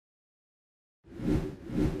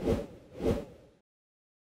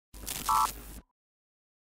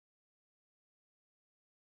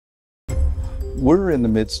We're in the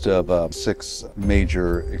midst of a 6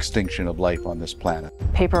 major extinction of life on this planet.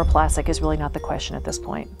 Paper or plastic is really not the question at this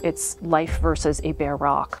point. It's life versus a bare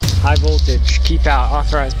rock. High voltage, keep out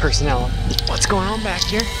authorized personnel. What's going on back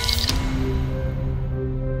here?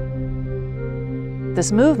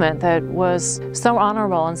 This movement that was so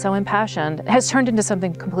honorable and so impassioned has turned into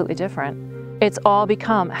something completely different. It's all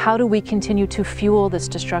become, how do we continue to fuel this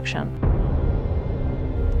destruction?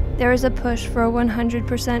 There is a push for a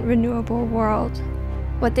 100% renewable world.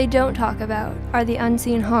 What they don't talk about are the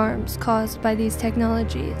unseen harms caused by these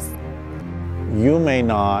technologies. You may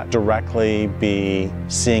not directly be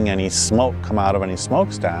seeing any smoke come out of any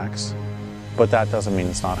smokestacks, but that doesn't mean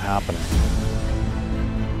it's not happening.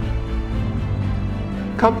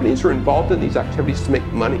 Companies are involved in these activities to make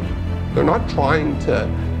money. They're not trying to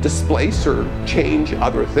displace or change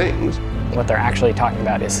other things. What they're actually talking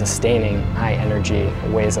about is sustaining high energy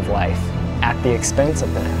ways of life at the expense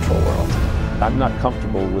of the natural world. I'm not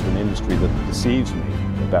comfortable with an industry that deceives me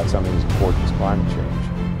about something as important as climate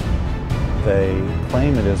change. They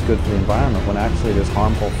claim it is good for the environment when actually it is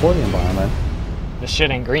harmful for the environment. This shit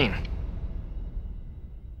ain't green.